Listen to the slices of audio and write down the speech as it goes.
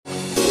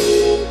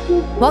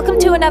Welcome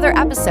to another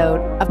episode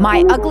of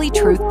My Ugly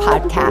Truth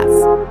podcast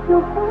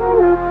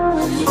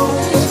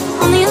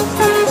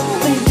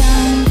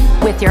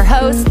with your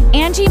host,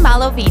 Angie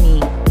Malovini.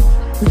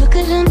 Look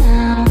at her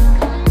now.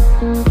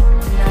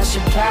 I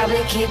should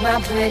probably keep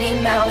my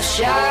pretty mouth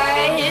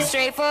shut,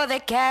 straight for the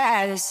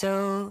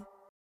castle.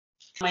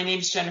 My name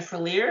is Jennifer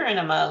Lear, and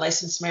I'm a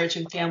licensed marriage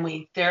and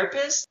family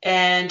therapist,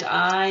 and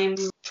I'm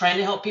trying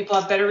to help people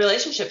have better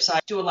relationships. I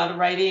do a lot of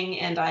writing,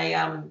 and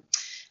I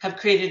have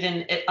created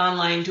an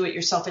online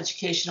do-it-yourself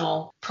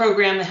educational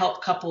program to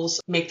help couples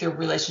make their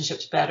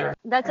relationships better.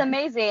 That's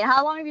amazing.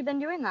 How long have you been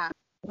doing that?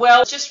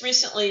 Well, just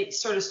recently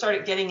sort of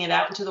started getting it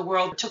out into the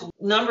world. It took a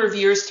number of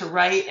years to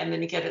write and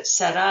then to get it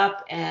set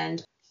up.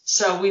 And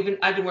so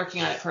I've been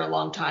working on it for a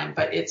long time,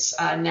 but it's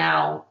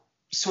now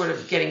sort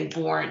of getting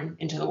born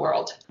into the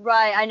world.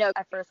 Right. I know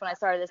at first when I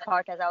started this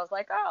podcast, I was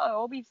like, oh,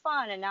 it'll be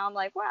fun. And now I'm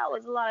like, wow,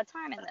 there's a lot of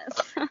time in this.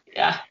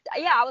 Yeah.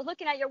 Yeah. I was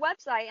looking at your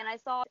website and I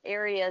saw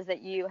areas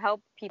that you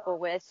help people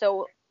with.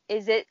 So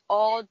is it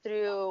all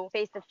through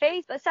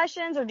face-to-face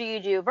sessions or do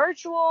you do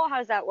virtual? How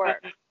does that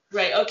work?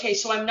 Right. Okay.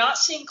 So I'm not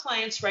seeing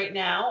clients right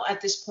now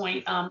at this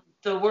point.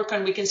 The work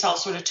on We Consult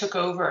sort of took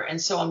over. And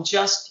so I'm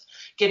just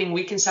getting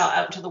We Consult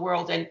out to the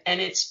world. And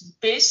it's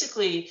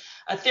basically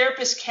a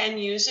therapist can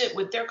use it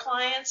with their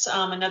clients.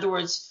 In other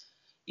words,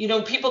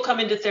 people come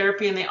into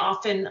therapy and they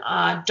often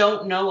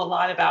don't know a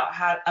lot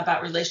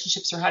about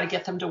relationships or how to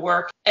get them to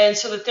work. And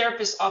so the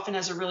therapist often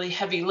has a really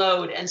heavy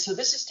load. And so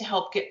this is to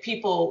help get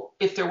people,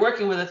 if they're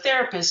working with a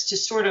therapist, to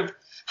sort of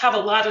have a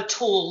lot of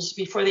tools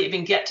before they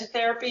even get to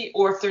therapy.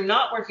 Or if they're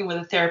not working with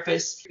a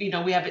therapist, we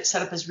have it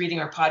set up as reading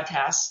or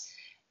podcasts.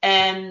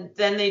 And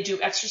then they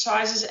do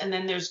exercises, and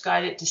then there's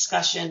guided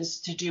discussions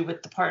to do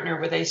with the partner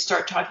where they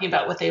start talking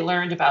about what they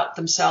learned about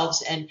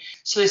themselves. And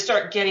so they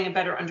start getting a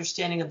better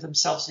understanding of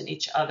themselves and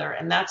each other.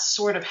 And that's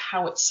sort of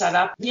how it's set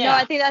up. Yeah. No,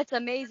 I think that's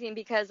amazing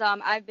because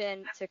I've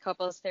been to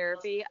couples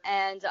therapy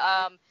and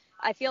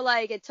I feel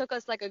like it took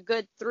us like a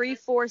good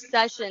 3-4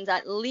 sessions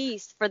at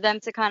least for them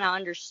to kind of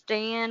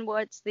understand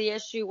what's the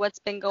issue, what's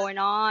been going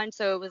on.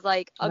 So it was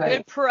like a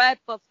good prep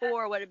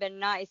before would have been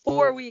nice.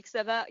 4 weeks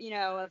of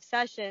of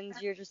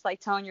sessions, you're just like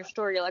telling your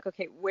story. You're like,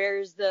 okay,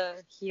 where's the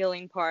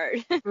healing part?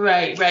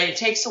 Right. It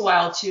takes a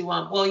while to,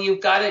 you've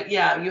got it.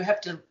 Yeah, you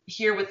have to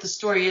hear what the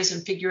story is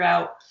and figure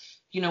out,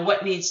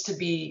 what needs to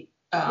be.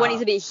 What needs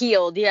to be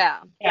healed.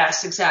 Yeah.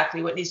 Yes,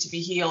 exactly. What needs to be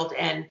healed.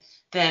 And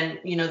then,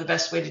 the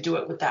best way to do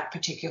it with that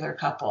particular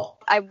couple.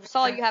 I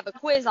saw you have a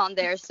quiz on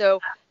there. So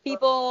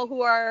people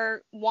who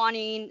are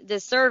wanting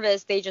this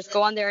service, they just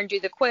go on there and do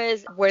the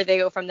quiz. Where do they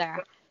go from there?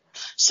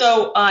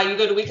 So you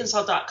go to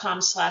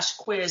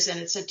weconsult.com/quiz,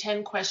 and it's a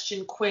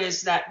 10-question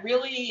quiz that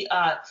really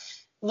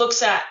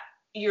looks at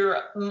your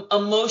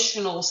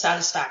emotional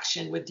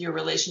satisfaction with your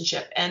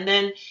relationship. And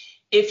then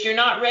if you're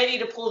not ready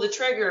to pull the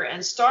trigger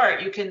and start,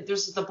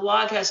 the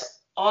blog has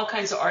all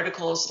kinds of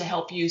articles to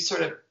help you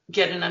sort of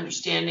get an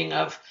understanding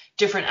of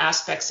different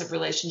aspects of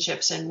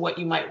relationships and what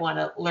you might want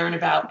to learn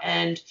about.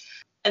 And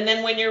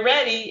then when you're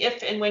ready,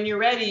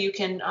 you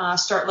can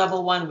start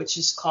level 1, which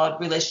is called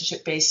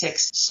Relationship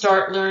Basics.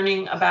 Start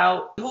learning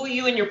about who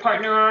you and your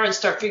partner are and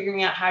start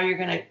figuring out how you're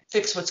going to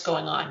fix what's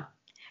going on.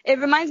 It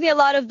reminds me a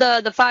lot of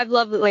the 5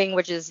 Love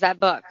Languages, that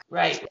book.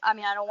 Right. I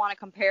mean, I don't want to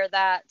compare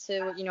that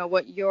to,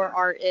 what your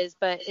art is,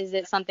 but is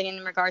it something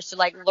in regards to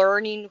like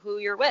learning who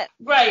you're with?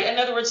 Right. In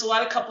other words, a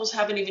lot of couples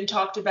haven't even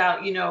talked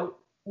about,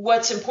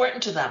 what's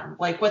important to them,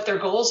 like what their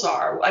goals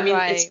are. I mean,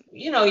 It's,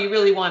 you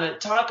really want to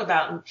talk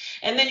about,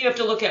 and then you have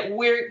to look at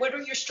what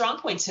are your strong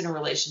points in a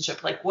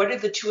relationship? Like, what are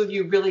the two of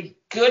you really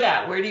good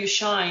at? Where do you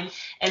shine?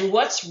 And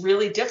what's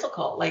really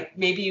difficult? Like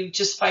maybe you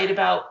just fight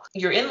about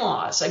your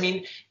in-laws. I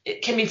mean,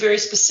 it can be very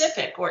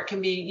specific, or it can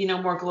be,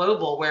 more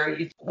global, where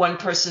the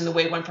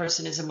way one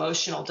person is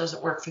emotional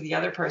doesn't work for the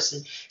other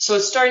person. So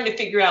it's starting to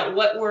figure out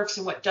what works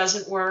and what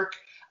doesn't work,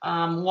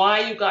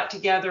 why you got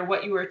together,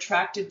 what you were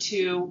attracted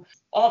to,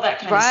 all that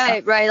kind of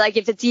stuff. Right. Like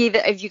if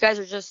you guys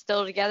are just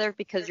still together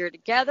because you're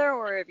together,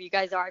 or if you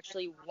guys are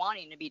actually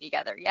wanting to be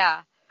together.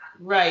 Yeah.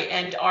 Right.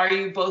 And are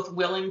you both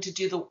willing to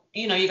do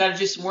you got to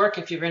do some work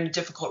if you're in a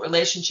difficult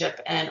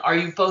relationship. And are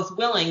you both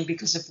willing?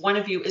 Because if one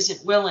of you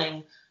isn't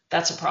willing,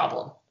 that's a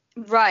problem.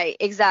 Right,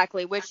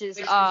 exactly, which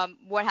is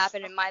what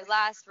happened in my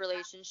last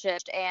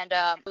relationship, and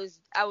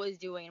I was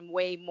doing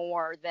way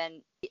more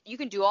than you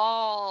can do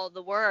all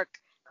the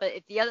work, but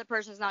if the other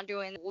person's not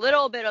doing a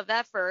little bit of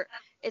effort,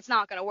 it's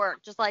not going to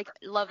work. Just like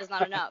love is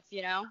not enough,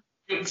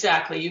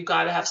 Exactly. You've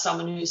got to have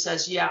someone who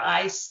says, yeah,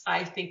 I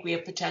think we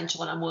have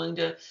potential, and I'm willing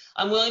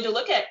to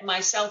look at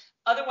myself.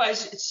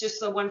 Otherwise, it's just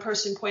the one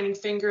person pointing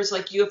fingers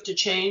like you have to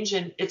change,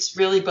 and it's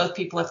really both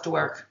people have to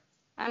work.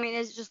 I mean,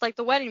 it's just like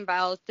the wedding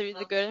vows, through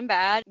the good and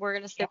bad. We're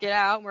going to stick it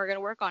out and we're going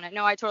to work on it.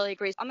 No, I totally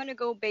agree. I'm going to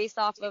go based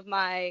off of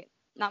not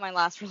my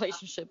last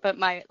relationship, but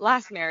my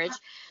last marriage.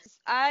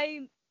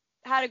 I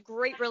had a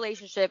great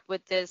relationship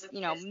with this,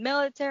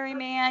 military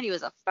man. He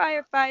was a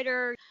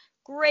firefighter,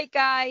 great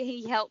guy.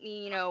 He helped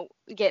me,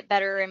 get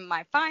better in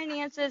my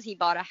finances. He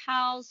bought a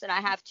house, and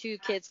I have 2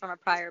 kids from a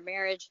prior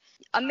marriage.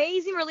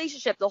 Amazing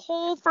relationship the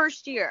whole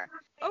first year.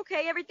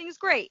 Okay, everything's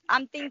great.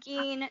 I'm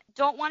thinking,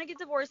 don't want to get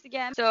divorced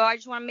again, so I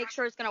just want to make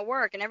sure it's going to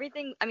work and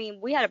everything. I mean,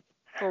 we had a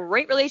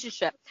great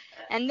relationship.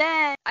 And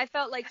then I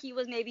felt like he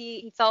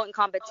felt in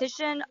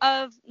competition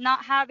of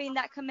not having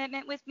that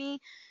commitment with me.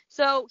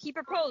 So he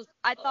proposed,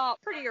 I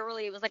thought, pretty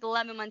early. It was like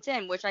 11 months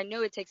in, which I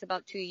know it takes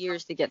about 2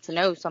 years to get to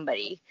know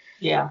somebody.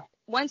 Yeah.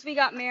 Once we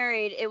got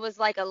married, it was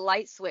like a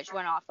light switch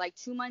went off. Like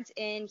 2 months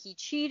in, he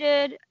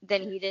cheated.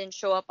 Then he didn't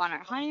show up on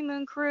our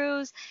honeymoon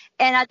cruise.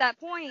 And at that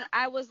point,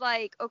 I was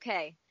like,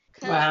 okay.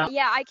 Wow.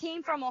 Yeah, I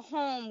came from a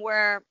home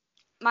where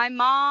my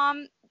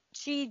mom,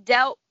 she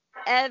dealt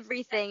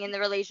everything in the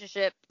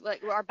relationship.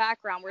 Like our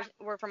background,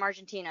 we're from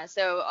Argentina,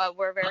 so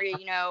we're very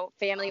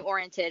family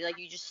oriented. Like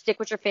you just stick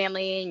with your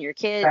family and your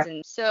kids. Right.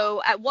 And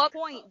so at what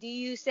point do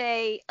you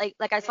say,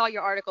 like I saw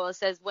your article, it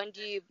says, when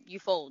do you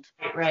fold?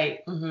 Right.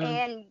 Mm-hmm.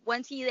 And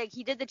once he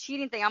did the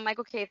cheating thing, I'm like,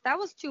 okay, if that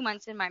was 2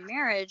 months in my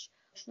marriage,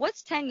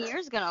 what's 10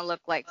 years gonna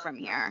look like from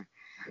here?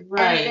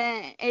 Right. And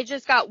then it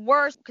just got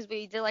worse because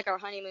we did like our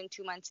honeymoon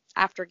 2 months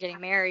after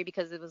getting married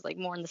because it was like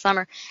more in the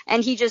summer.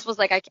 And he just was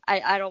like,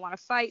 I don't want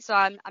to fight, so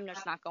I'm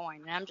just not going.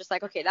 And I'm just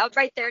like, okay, that was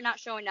right there, not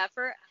showing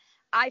effort.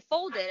 I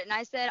folded and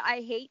I said, I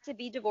hate to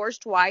be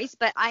divorced twice,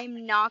 but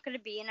I'm not going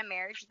to be in a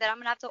marriage that I'm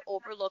going to have to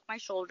overlook my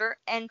shoulder.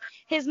 And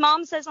his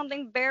mom said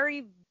something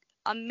very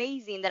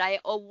amazing that I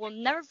will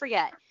never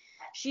forget.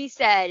 She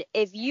said,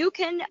 if you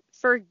can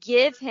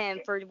forgive him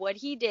for what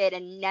he did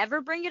and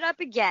never bring it up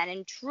again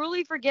and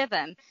truly forgive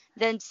him,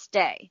 then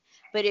stay.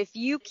 But if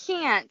you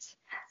can't,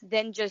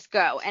 then just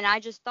go. And I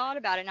just thought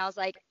about it and I was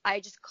like, I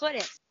just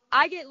couldn't.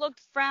 I get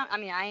looked frown. I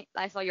mean,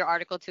 I saw your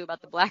article too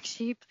about the black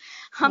sheep.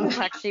 I'm the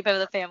black sheep of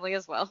the family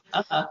as well.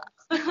 Uh-huh.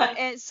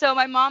 And so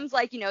my mom's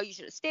like, you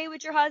should have stayed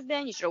with your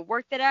husband. You should have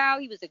worked it out.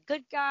 He was a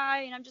good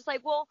guy. And I'm just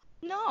like, well,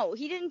 no,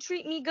 he didn't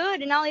treat me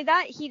good. And not only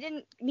that, he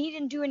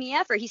didn't do any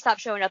effort. He stopped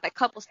showing up at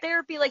couples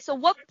therapy. Like, so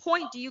what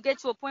point do you get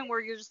to a point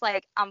where you're just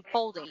like, I'm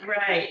folding?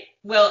 Right.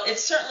 Well,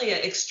 it's certainly an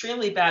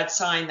extremely bad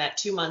sign that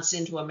 2 months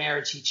into a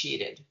marriage he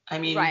cheated. I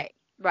mean, right.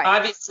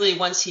 Obviously,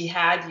 once he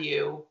had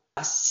you,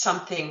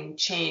 something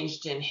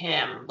changed in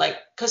him. Like,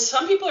 because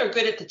some people are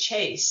good at the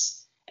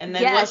chase, and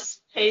then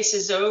once the chase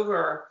is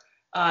over,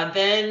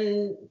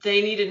 then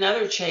they need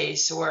another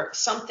chase or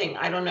something.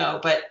 I don't know.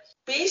 But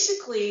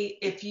basically,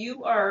 if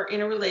you are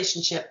in a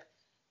relationship,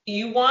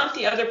 you want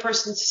the other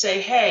person to say,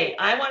 hey,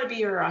 I want to be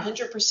here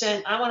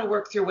 100%. I want to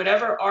work through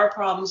whatever our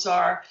problems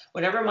are,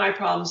 whatever my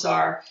problems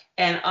are,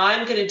 and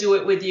I'm going to do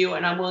it with you.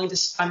 And I'm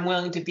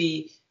willing to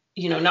be,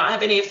 not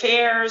have any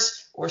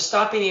affairs or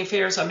stop any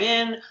affairs I'm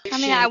in. I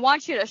mean, I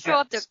want you to show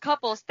up to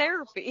couples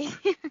therapy.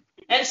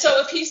 And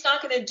so if he's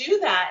not going to do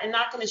that and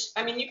not going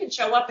to, you can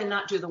show up and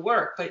not do the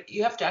work, but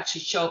you have to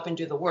actually show up and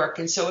do the work.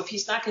 And so if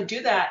he's not going to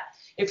do that,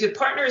 if your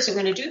partner isn't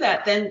going to do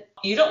that, then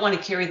you don't want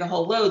to carry the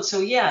whole load. So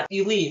yeah,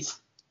 you leave.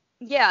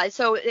 Yeah,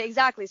 so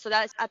exactly. So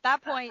that's at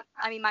that point,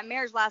 my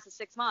marriage lasted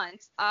 6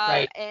 months.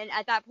 Right. And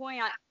at that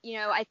point,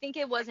 I think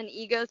it was an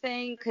ego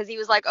thing because he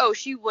was like, oh,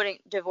 she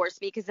wouldn't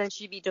divorce me because then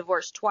she'd be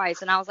divorced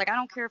twice. And I was like, I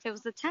don't care if it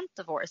was the 10th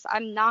divorce.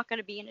 I'm not going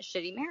to be in a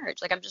shitty marriage.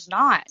 Like, I'm just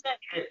not.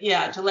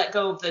 Yeah, to let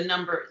go of the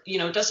number,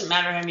 it doesn't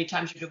matter how many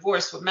times you're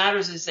divorced. What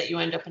matters is that you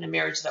end up in a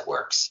marriage that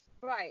works.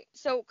 Right.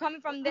 So coming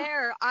from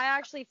there, I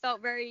actually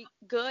felt very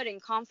good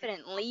and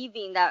confident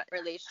leaving that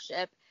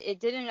relationship. It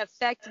didn't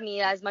affect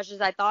me as much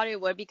as I thought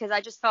it would because I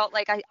just felt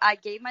like I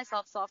gave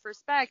myself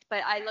self-respect,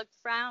 but I looked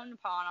frowned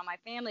upon on my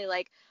family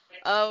like,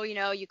 oh,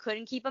 you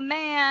couldn't keep a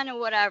man or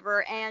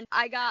whatever. And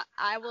I got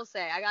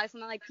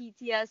something like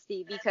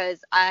PTSD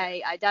because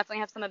I definitely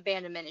have some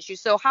abandonment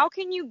issues. So how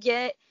can you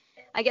get,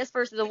 I guess,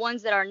 first, the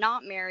ones that are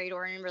not married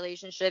or in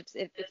relationships,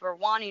 if we're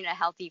wanting a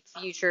healthy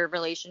future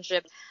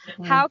relationship,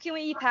 how can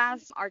we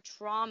pass our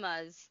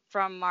traumas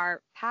from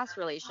our past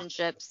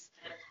relationships?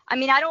 I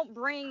don't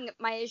bring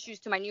my issues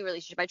to my new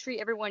relationship. I treat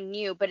everyone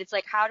new, but it's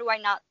like, how do I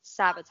not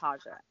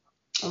sabotage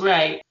it?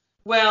 Right.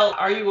 Well,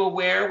 are you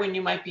aware when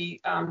you might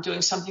be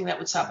doing something that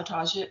would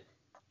sabotage it?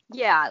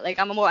 Yeah, like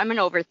I'm an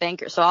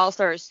overthinker, so I'll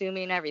start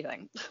assuming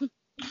everything.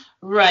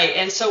 Right.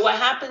 And so what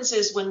happens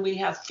is when we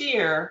have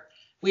fear,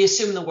 we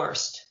assume the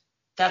worst.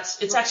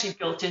 It's actually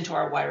built into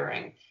our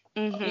wiring.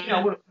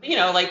 Mm-hmm.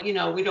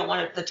 We don't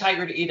want the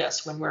tiger to eat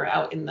us when we're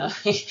out in the,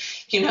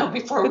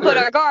 before we put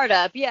our guard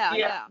up.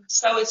 Yeah.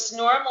 So it's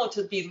normal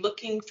to be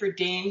looking for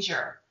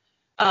danger.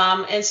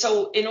 And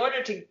so in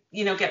order to,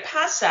 get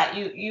past that,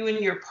 you and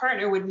your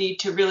partner would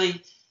need to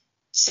really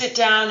sit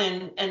down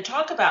and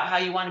talk about how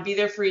you want to be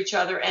there for each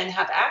other and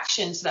have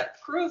actions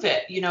that prove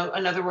it. In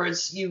other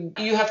words, you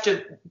have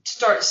to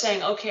start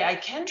saying, okay, I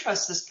can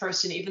trust this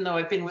person, even though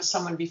I've been with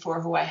someone before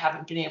who I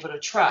haven't been able to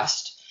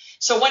trust.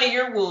 So one of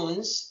your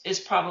wounds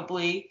is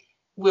probably,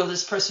 will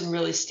this person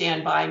really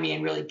stand by me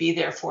and really be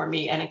there for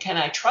me? And can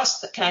I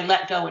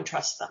let go and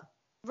trust them?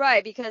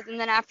 Right, and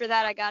then after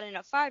that, I got in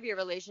a 5-year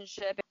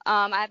relationship.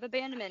 I have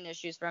abandonment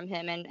issues from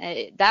him,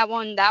 and that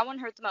one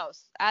hurt the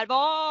most. Out of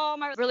all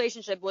my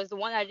relationship, was the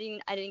one I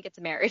didn't get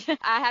to marry.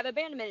 I have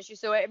abandonment issues,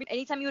 so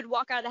anytime he would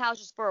walk out of the house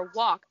just for a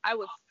walk, I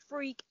would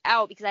freak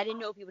out because I didn't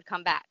know if he would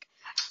come back.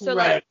 So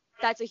Right. like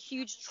that's a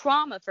huge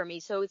trauma for me.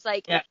 So it's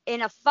like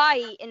in a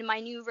fight in my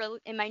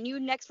new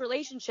next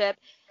relationship,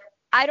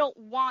 I don't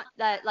want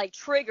that like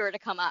trigger to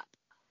come up.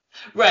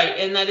 Right,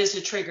 and that is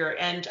a trigger.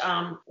 And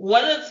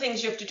one of the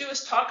things you have to do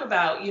is talk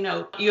about,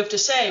 you have to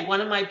say,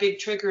 one of my big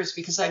triggers,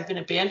 because I've been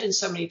abandoned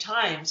so many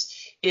times,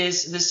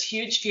 is this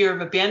huge fear of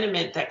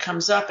abandonment that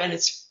comes up, and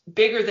it's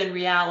bigger than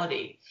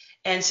reality.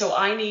 And so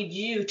I need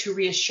you to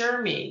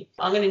reassure me.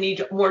 I'm going to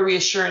need more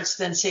reassurance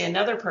than, say,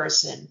 another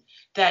person,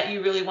 that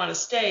you really want to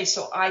stay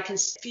so I can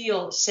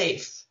feel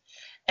safe.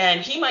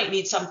 And he might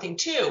need something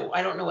too.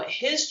 I don't know what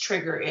his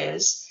trigger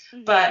is,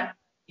 but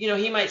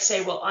he might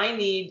say, well, I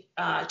need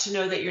to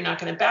know that you're not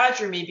going to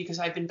badger me because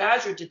I've been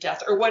badgered to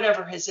death, or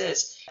whatever his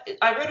is.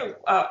 I read an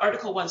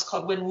article once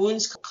called When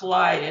Wounds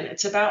Collide, and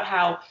it's about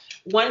how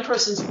one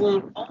person's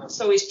wound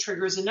almost always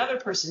triggers another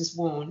person's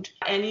wound.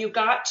 And you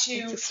got to...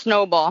 It's a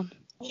snowball.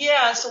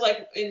 Yeah. So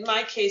like in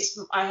my case,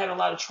 I had a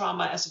lot of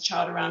trauma as a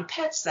child around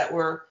pets that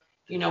were,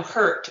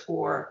 hurt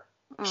or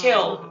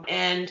killed.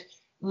 And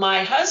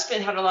my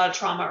husband had a lot of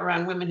trauma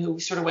around women who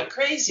sort of went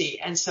crazy.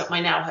 And so my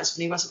now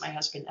husband, he wasn't my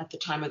husband at the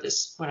time of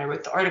this, when I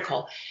wrote the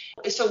article.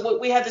 So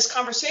we had this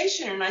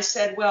conversation, and I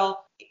said,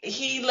 well,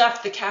 he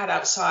left the cat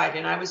outside,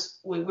 and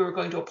we were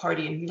going to a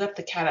party, and he left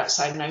the cat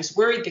outside, and I was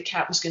worried the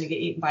cat was going to get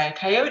eaten by a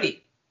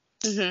coyote.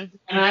 And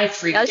I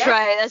freaked out.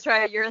 That's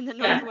right. You're in the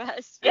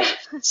Northwest. Yeah.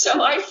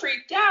 So I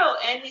freaked out,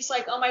 and he's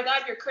like, oh my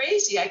God, you're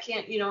crazy. I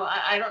can't,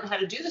 I don't know how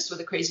to do this with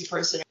a crazy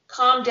person.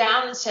 Calm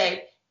down and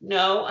say,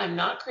 no, I'm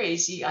not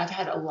crazy. I've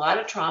had a lot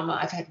of trauma.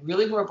 I've had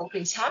really horrible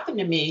things happen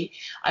to me.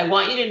 I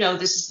want you to know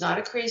this is not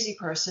a crazy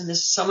person. This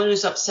is someone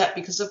who's upset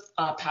because of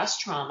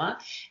past trauma.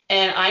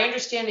 And I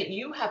understand that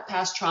you have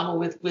past trauma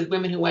with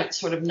women who went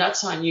sort of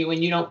nuts on you,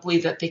 and you don't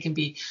believe that they can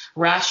be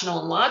rational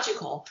and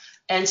logical.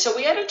 And so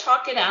we had to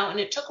talk it out, and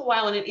it took a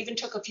while, and it even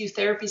took a few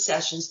therapy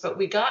sessions, but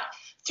we got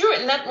through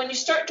it. And that when you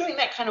start doing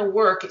that kind of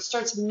work, it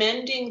starts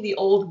mending the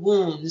old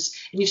wounds,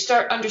 and you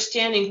start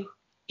understanding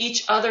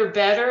each other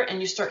better,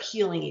 and you start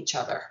healing each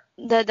other.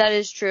 That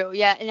is true.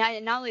 Yeah.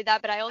 And not only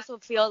that, but I also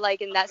feel like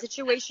in that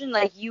situation,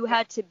 like you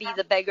had to be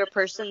the bigger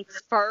person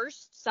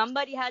first.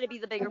 Somebody had to be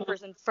the bigger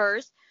person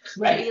first.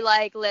 Right. To be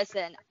like,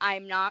 listen,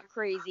 I'm not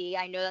crazy.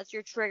 I know that's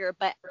your trigger,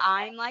 but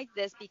I'm like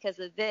this because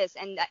of this.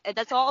 And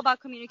that's all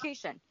about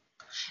communication.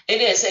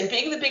 It is. And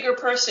being the bigger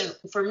person,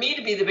 for me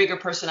to be the bigger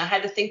person, I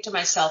had to think to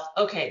myself,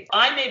 okay,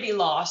 I may be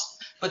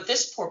lost, but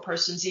this poor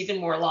person's even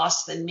more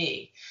lost than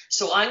me.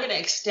 So I'm going to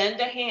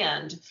extend a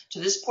hand to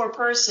this poor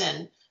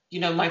person,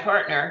 my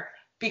partner,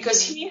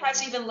 because he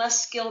has even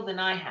less skill than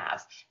I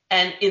have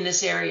and in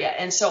this area.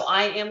 And so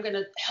I am going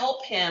to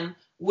help him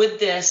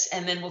with this,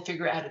 and then we'll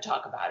figure out how to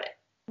talk about it.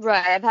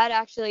 Right. I've had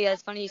actually,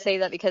 it's funny you say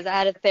that, because I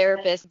had a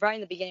therapist right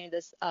in the beginning of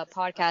this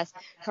podcast,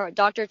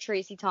 Dr.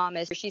 Tracy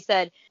Thomas. She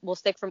said, will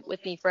stick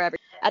with me forever.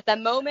 At the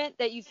moment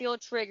that you feel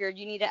triggered,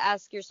 you need to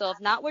ask yourself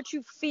not what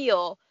you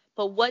feel,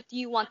 but what do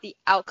you want the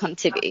outcome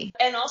to be?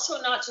 And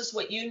also not just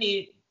what you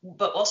need,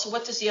 but also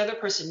what does the other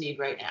person need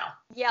right now?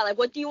 Yeah, like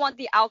what do you want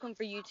the outcome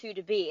for you two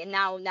to be? And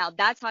now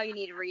that's how you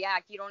need to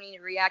react. You don't need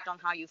to react on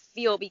how you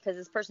feel, because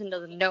this person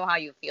doesn't know how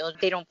you feel.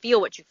 They don't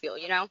feel what you feel,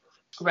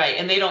 Right,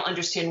 and they don't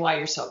understand why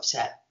you're so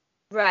upset.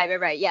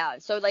 Right. Yeah.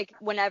 So like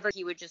whenever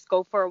he would just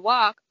go for a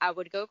walk, I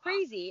would go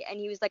crazy. And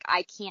he was like,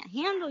 I can't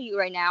handle you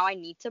right now. I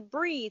need to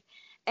breathe.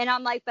 And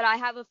I'm like, but I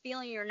have a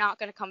feeling you're not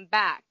going to come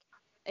back.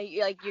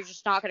 You're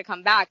just not going to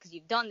come back because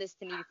you've done this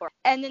to me before.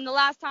 And then the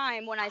last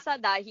time when I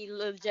said that, he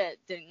legit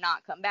did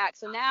not come back.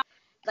 So now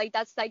like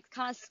that's like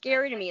kind of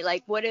scary to me.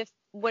 Like what if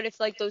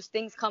like those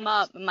things come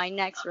up in my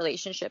next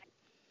relationship?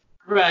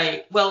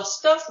 Right. Well,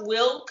 stuff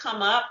will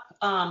come up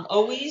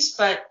always,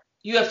 but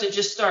you have to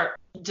just start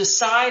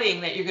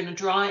deciding that you're going to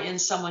draw in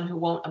someone who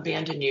won't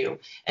abandon you,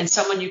 and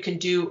someone you can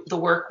do the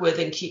work with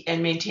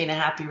and maintain a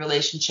happy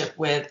relationship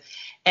with.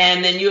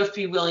 And then you have to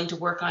be willing to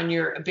work on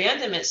your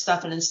abandonment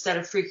stuff. And instead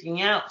of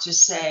freaking out,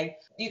 just say,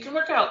 you can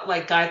work out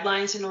like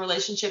guidelines in a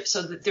relationship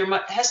so that there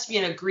has to be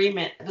an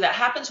agreement that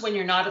happens when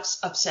you're not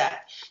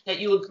upset, that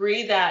you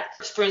agree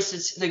that, for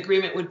instance, the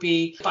agreement would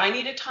be, if I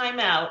need a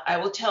timeout, I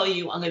will tell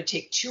you I'm going to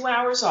take 2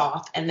 hours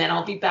off, and then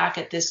I'll be back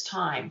at this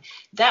time.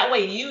 That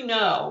way,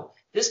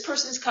 this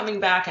person's coming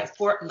back at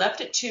 4,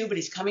 left at 2, but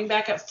he's coming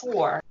back at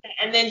 4.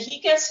 And then he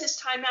gets his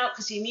time out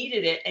because he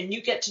needed it, and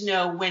you get to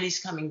know when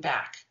he's coming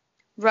back.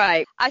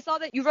 Right. I saw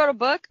that you wrote a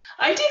book.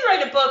 I did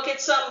write a book.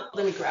 It's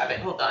let me grab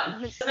it. Hold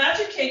on. The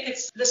Magic Cake.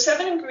 It's the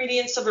 7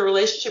 ingredients of a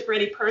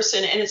relationship-ready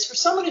person, and it's for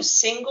someone who's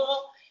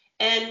single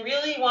and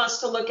really wants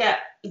to look at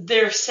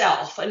their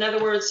self. In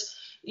other words,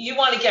 you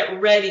want to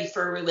get ready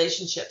for a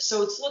relationship.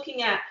 So it's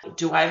looking at,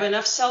 do I have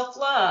enough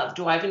self-love?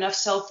 Do I have enough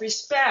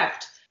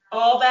self-respect?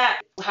 All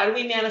that. How do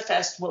we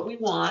manifest what we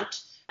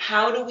want?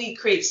 How do we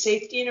create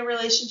safety in a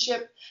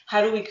relationship?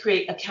 How do we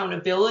create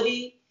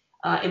accountability,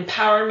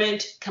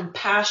 empowerment,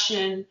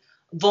 compassion,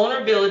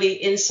 vulnerability,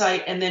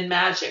 insight, and then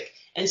magic.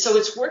 And so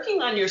it's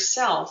working on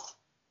yourself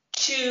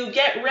to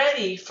get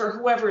ready for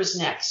whoever is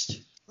next.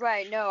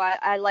 Right. No,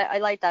 I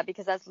like that,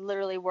 because that's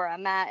literally where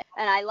I'm at.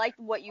 And I liked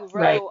what you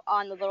wrote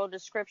on the little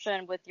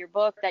description with your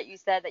book, that you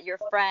said that your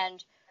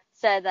friend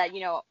said that,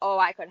 oh,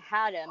 I could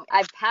have him.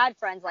 I've had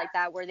friends like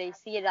that where they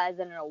see it as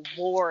an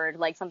award,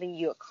 like something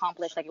you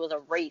accomplished, like it was a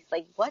race.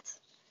 Like, what?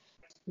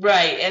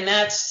 Right. And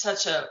that's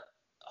such a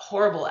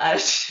horrible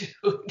attitude.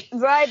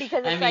 Right,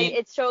 because it's like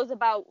it shows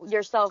about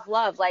your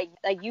self-love, like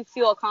you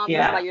feel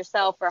accomplished by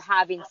yourself for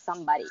having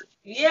somebody.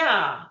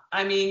 Yeah,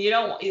 I mean,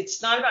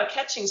 it's not about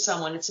catching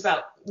someone, it's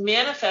about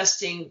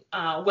manifesting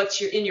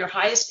what's in your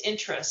highest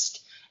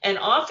interest. And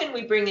often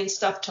we bring in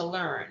stuff to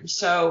learn.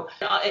 So,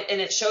 and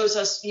it shows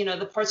us,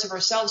 the parts of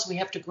ourselves we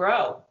have to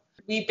grow.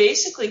 We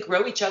basically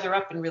grow each other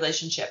up in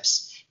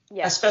relationships.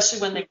 Yeah.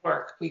 Especially when they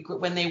work.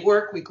 When they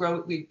work, we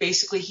grow. We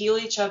basically heal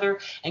each other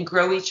and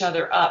grow each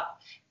other up.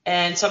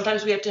 And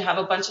sometimes we have to have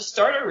a bunch of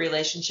starter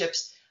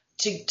relationships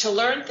to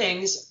learn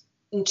things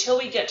until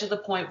we get to the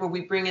point where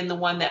we bring in the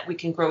one that we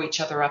can grow each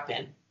other up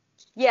in.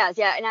 Yes,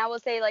 yeah. And I will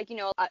say, like, I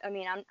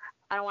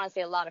don't want to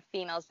say a lot of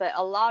females, but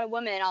a lot of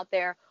women out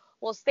there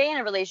will stay in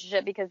a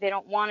relationship because they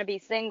don't want to be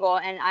single.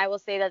 And I will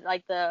say that,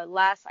 like, the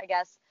last, I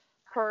guess,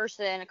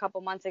 person a couple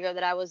months ago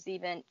that I was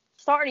even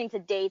starting to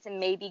date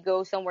and maybe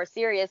go somewhere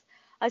serious,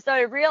 I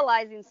started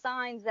realizing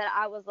signs that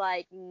I was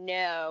like,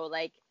 no,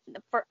 like,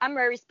 I'm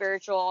very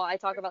spiritual. I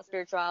talk about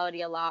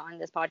spirituality a lot on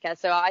this podcast.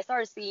 So I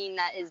started seeing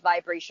that his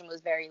vibration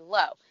was very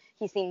low.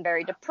 He seemed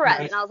very depressed.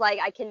 Right. And I was like,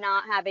 I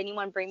cannot have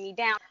anyone bring me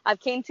down.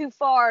 I've came too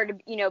far to,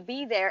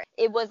 be there.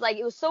 It was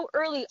so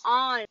early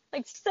on,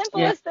 like,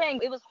 simplest thing.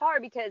 It was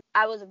hard because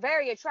I was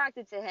very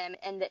attracted to him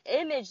and the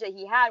image that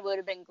he had would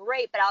have been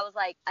great. But I was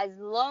like, as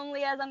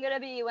lonely as I'm going to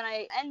be when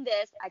I end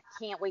this, I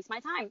can't waste my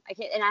time. I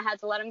can't. And I had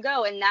to let him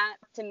go. And that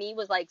to me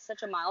was like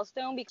such a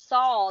milestone, because I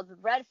saw the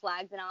red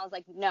flags and I was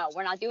like, no,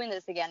 we're not doing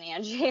this again,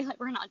 Angie. Like,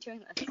 we're not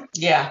doing this.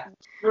 Yeah.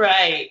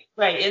 Right.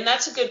 And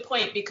that's a good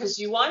point, because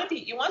you want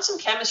some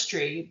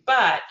chemistry,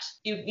 but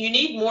you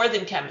need more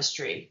than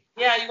chemistry.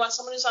 Yeah, you want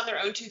someone who's on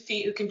their own 2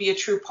 feet who can be a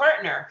true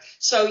partner.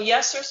 So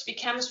yes, there's to be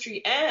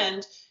chemistry,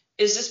 and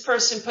is this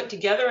person put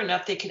together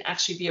enough they can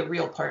actually be a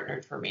real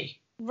partner for me?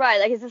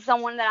 Right, like, is this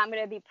someone that I'm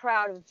going to be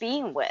proud of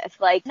being with?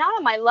 Like, not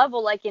on my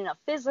level, like, in a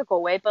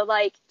physical way, but,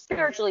 like,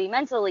 spiritually,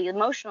 mentally,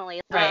 emotionally.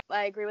 Right.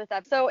 I agree with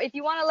that. So if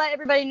you want to let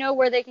everybody know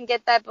where they can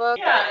get that book.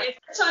 Yeah,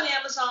 it's on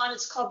Amazon.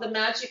 It's called The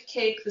Magic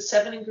Cake, The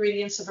 7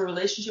 Ingredients of a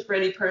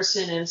Relationship-Ready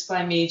Person, and it's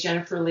by me,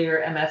 Jennifer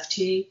Lear,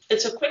 MFT.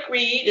 It's a quick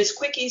read. It's a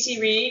quick, easy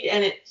read,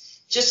 and it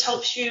just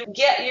helps you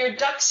get your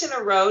ducks in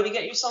a row to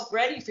get yourself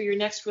ready for your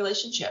next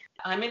relationship.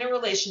 I'm in a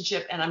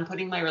relationship, and I'm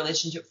putting my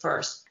relationship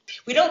first.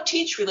 We don't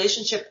teach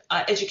relationship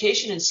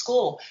education in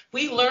school.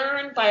 We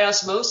learn by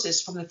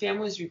osmosis from the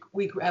families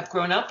we have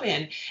grown up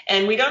in,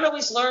 and we don't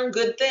always learn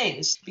good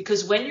things,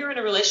 because when you're in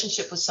a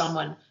relationship with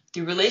someone,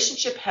 the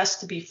relationship has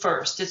to be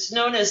first. It's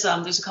known as,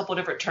 there's a couple of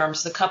different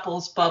terms, the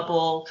couples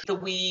bubble, the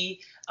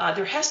we.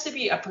 There has to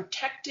be a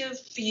protective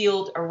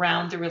field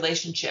around the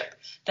relationship.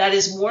 That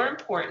is more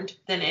important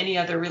than any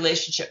other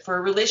relationship for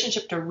a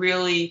relationship to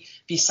really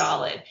be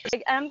solid.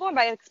 And I'm going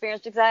by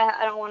experience, because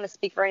I don't want to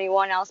speak for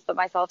anyone else but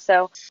myself.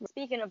 So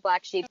speaking of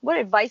black sheep, what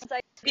advice?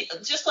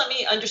 Just let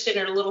me understand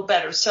it a little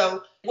better.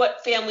 So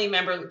what family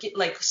member,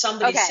 like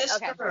somebody's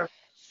sister? Okay.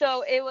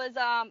 So it was,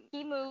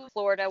 he moved to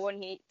Florida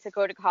to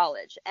go to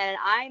college, and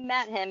I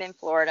met him in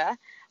Florida,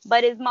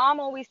 but his mom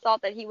always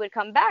thought that he would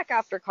come back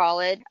after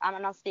college.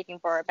 I'm not speaking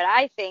for her, but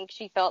I think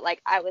she felt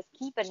like I was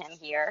keeping him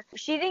here.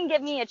 She didn't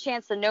give me a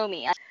chance to know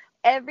me.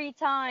 Every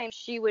time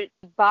she would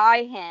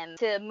buy him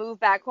to move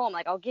back home,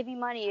 like, I'll give you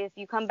money if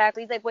you come back.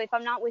 He's like, well, if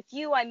I'm not with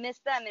you, I miss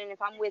them. And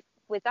if I'm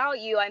without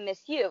you, I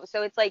miss you.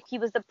 So it's like he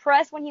was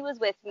depressed when he was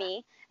with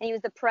me, and he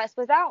was depressed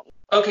without me.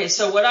 Okay,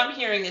 so what I'm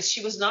hearing is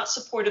she was not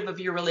supportive of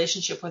your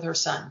relationship with her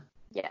son.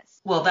 Yes.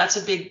 Well, that's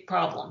a big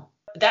problem.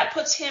 That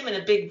puts him in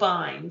a big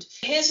bind.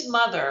 His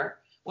mother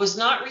was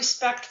not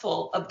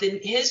respectful of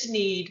his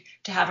need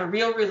to have a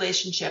real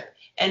relationship.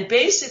 And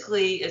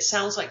basically, it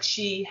sounds like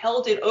she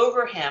held it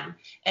over him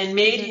and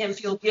made him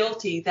feel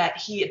guilty that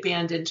he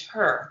abandoned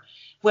her.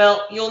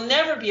 Well, you'll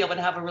never be able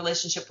to have a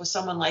relationship with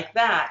someone like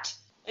that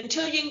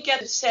until you can get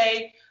to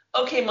say,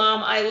 okay,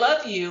 Mom, I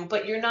love you,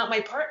 but you're not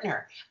my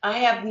partner. I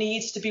have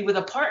needs to be with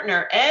a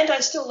partner, and I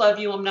still love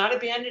you. I'm not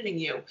abandoning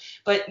you.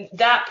 But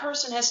that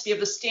person has to be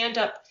able to stand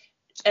up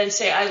and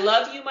say, I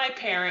love you, my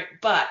parent,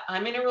 but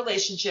I'm in a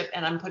relationship,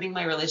 and I'm putting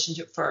my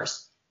relationship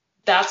first.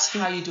 That's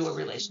how you do a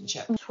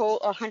relationship.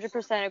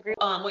 100% agree.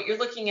 What you're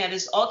looking at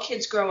is all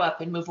kids grow up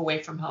and move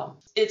away from home.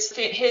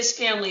 His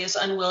family is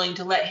unwilling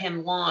to let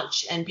him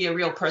launch and be a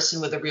real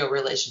person with a real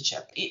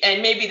relationship.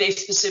 And maybe they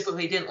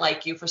specifically didn't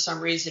like you for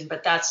some reason,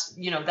 but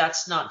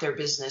that's not their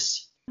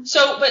business.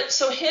 So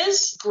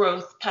his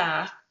growth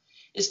path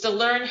is to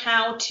learn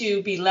how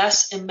to be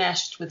less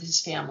enmeshed with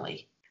his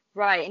family.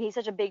 Right. And he's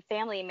such a big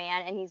family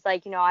man. And he's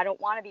like, I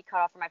don't want to be cut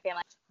off from my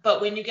family.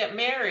 But when you get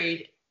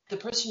married, the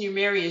person you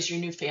marry is your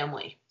new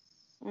family.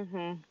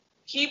 Mm-hmm.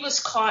 he was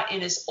caught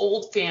in his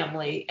old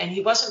family and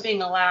he wasn't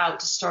being allowed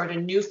to start a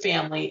new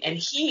family. And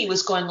he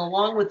was going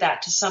along with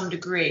that to some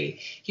degree.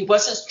 He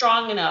wasn't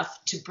strong enough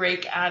to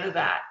break out of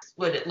that,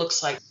 what it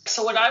looks like.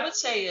 So what I would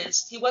say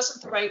is he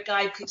wasn't the right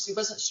guy because he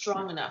wasn't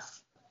strong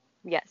enough.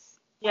 Yes.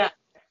 Yeah.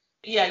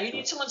 Yeah. You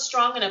need someone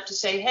strong enough to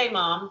say, hey,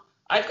 Mom,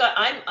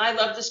 I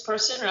love this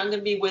person and I'm going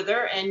to be with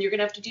her and you're going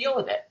to have to deal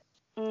with it.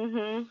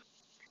 Mm-hmm.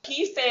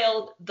 He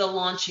failed the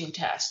launching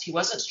test. He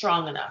wasn't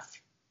strong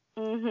enough.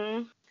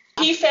 Mm-hmm.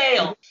 He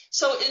failed.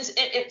 So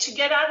to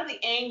get out of the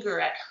anger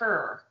at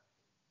her,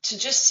 to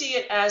just see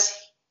it as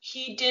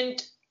he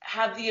didn't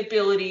have the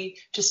ability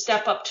to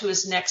step up to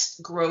his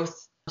next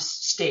growth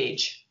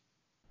stage.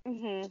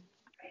 Mm-hmm.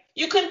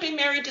 You couldn't be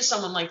married to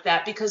someone like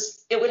that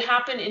because it would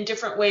happen in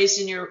different ways.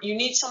 And you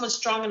need someone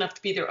strong enough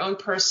to be their own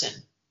person.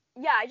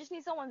 Yeah, I just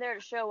need someone there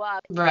to show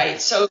up. Right.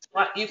 So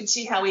you can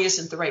see how he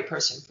isn't the right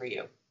person for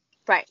you.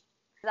 Right.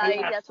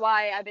 That's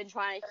why I've been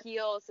trying to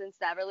heal since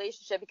that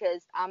relationship,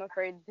 because I'm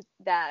afraid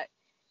that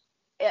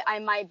I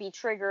might be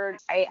triggered.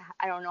 I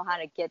don't know how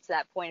to get to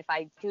that point if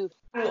I do.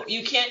 Well,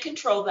 you can't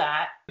control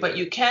that, but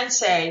you can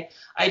say,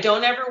 I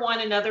don't ever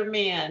want another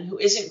man who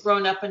isn't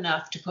grown up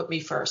enough to put me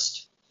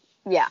first.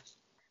 Yeah.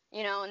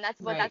 And that's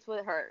what Right. That's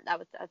what hurt.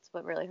 That's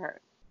what really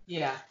hurt.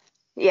 Yeah.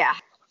 Yeah.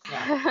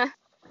 Yeah.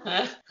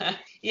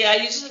 Yeah,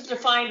 you just have to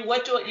find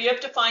you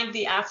have to find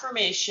the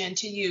affirmation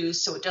to use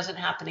so it doesn't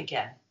happen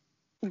again.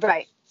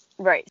 Right.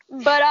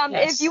 But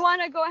Yes. if you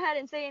want to go ahead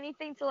and say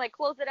anything to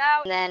close it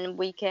out, then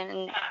we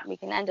can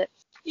end it.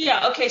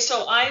 Yeah, okay,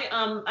 so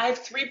I have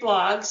 3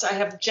 blogs. I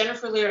have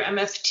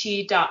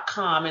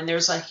JenniferLearMFT.com, and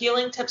there's a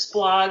healing tips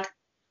blog,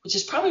 which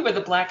is probably where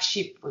the black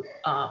sheep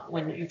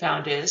when you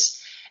found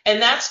is.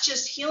 And that's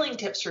just healing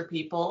tips for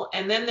people.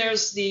 And then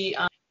there's the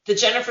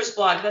Jennifer's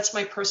blog. That's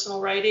my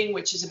personal writing,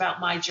 which is about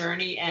my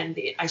journey, and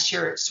I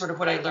share sort of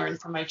what I learned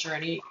from my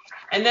journey.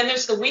 And then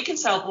there's the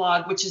WeConsult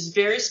blog, which is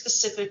very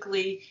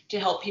specifically to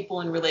help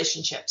people in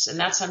relationships, and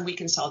that's on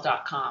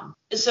WeConsult.com.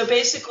 So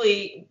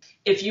basically,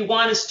 if you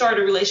want to start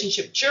a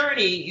relationship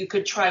journey, you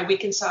could try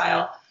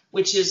WeConsult,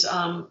 which is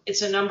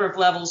it's a number of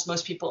levels.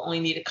 Most people only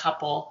need a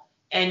couple,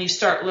 and you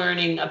start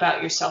learning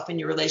about yourself and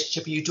your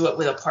relationship. You do it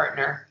with a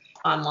partner.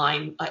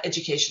 Online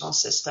educational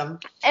system.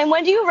 And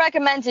when do you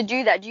recommend to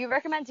do that? Do you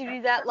recommend to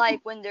do that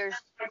when there's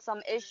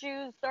some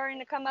issues starting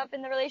to come up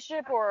in the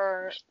relationship,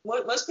 or?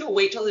 Most people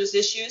wait till there's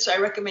issues. I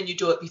recommend you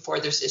do it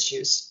before there's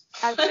issues.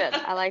 That's good.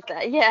 I like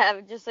that.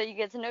 Yeah, just so you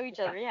get to know each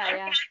other.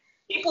 Yeah.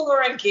 People who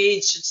are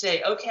engaged should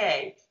say,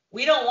 okay,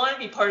 we don't want to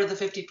be part of the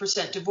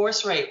 50%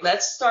 divorce rate.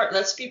 Let's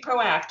be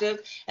proactive,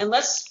 and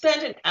let's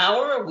spend an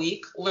hour a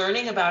week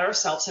learning about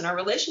ourselves and our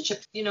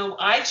relationship.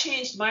 I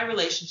changed my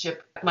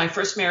relationship. My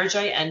first marriage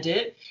I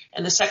ended,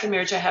 and the second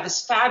marriage I have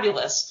is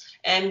fabulous.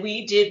 And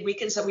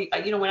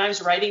when I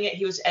was writing it,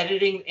 he was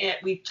editing it.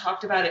 We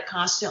talked about it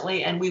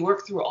constantly, and we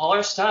worked through all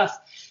our stuff.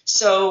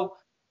 So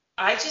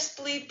I just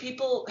believe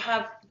people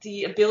have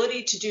the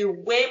ability to do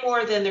way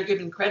more than they're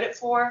given credit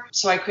for.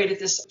 So I created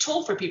this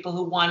tool for people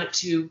who wanted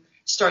to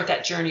start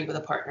that journey with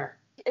a partner.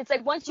 It's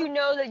once you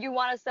know that you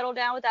want to settle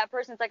down with that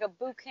person, it's like a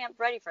boot camp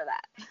ready for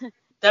that.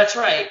 That's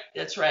right.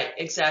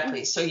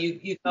 Exactly. So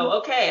you go,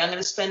 okay, I'm going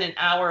to spend an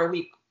hour a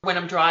week when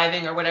I'm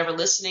driving or whatever,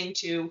 listening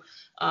to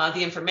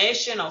the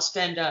information. I'll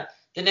spend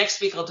the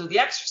next week I'll do the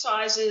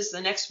exercises. The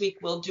next week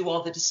we'll do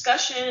all the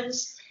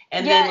discussions.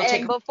 And then we'll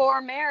take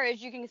before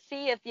marriage, you can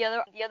see if the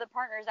other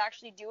partner is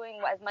actually doing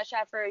as much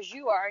effort as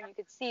you are, and you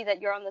can see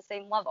that you're on the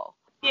same level.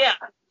 Yeah,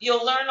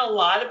 you'll learn a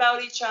lot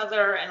about each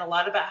other and a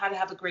lot about how to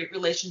have a great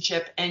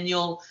relationship, and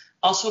you'll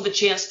also have a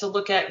chance to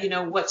look at,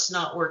 what's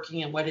not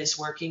working and what is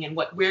working and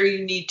where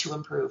you need to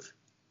improve.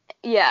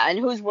 Yeah, and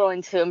who's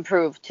willing to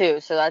improve too.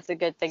 So that's a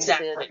good thing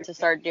to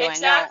start doing.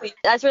 Exactly. No,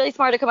 that's really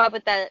smart to come up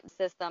with that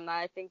system.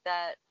 I think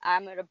that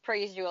I'm going to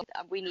praise you.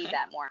 We need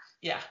that more.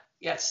 Yeah.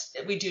 Yes,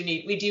 we do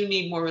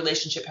need more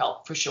relationship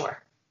help for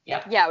sure.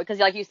 Yeah. Yeah, because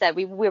like you said,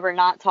 we were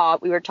not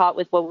taught. We were taught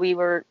with what we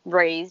were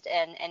raised,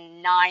 and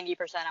 90%,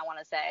 I want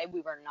to say,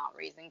 we were not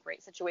raised in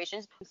great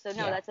situations. So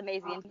no, That's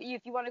amazing.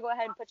 If you want to go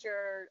ahead and put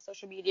your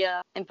social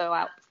media info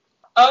out.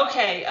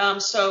 Okay.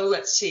 So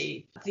let's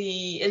see.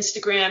 The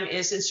Instagram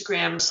is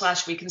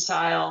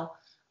Instagram/WeConsile.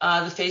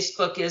 The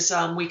Facebook is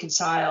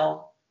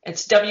WeConsile.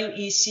 It's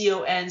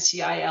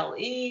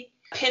WeConcile.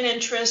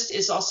 Pinterest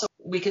is also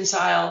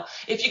WeConsile.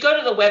 If you go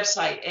to the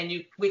website and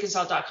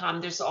WeConsile.com,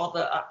 there's all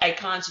the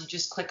icons. You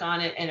just click on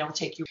it and it'll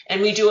take you.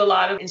 And we do a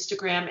lot of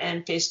Instagram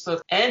and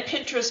Facebook and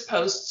Pinterest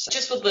posts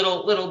just with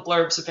little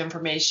blurbs of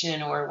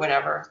information or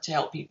whatever to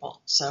help people.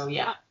 So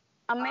yeah.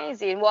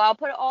 Amazing. Well, I'll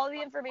put all the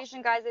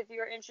information, guys, if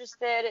you're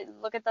interested.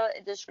 Look at the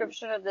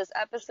description of this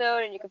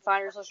episode, and you can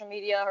find her social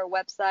media, her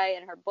website,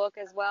 and her book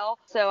as well.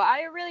 So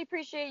I really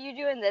appreciate you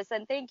doing this,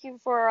 and thank you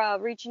for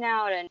reaching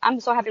out, and I'm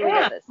so happy we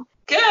did this.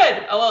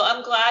 Good. Well,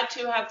 I'm glad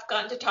to have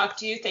gotten to talk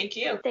to you. Thank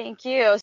you. Thank you.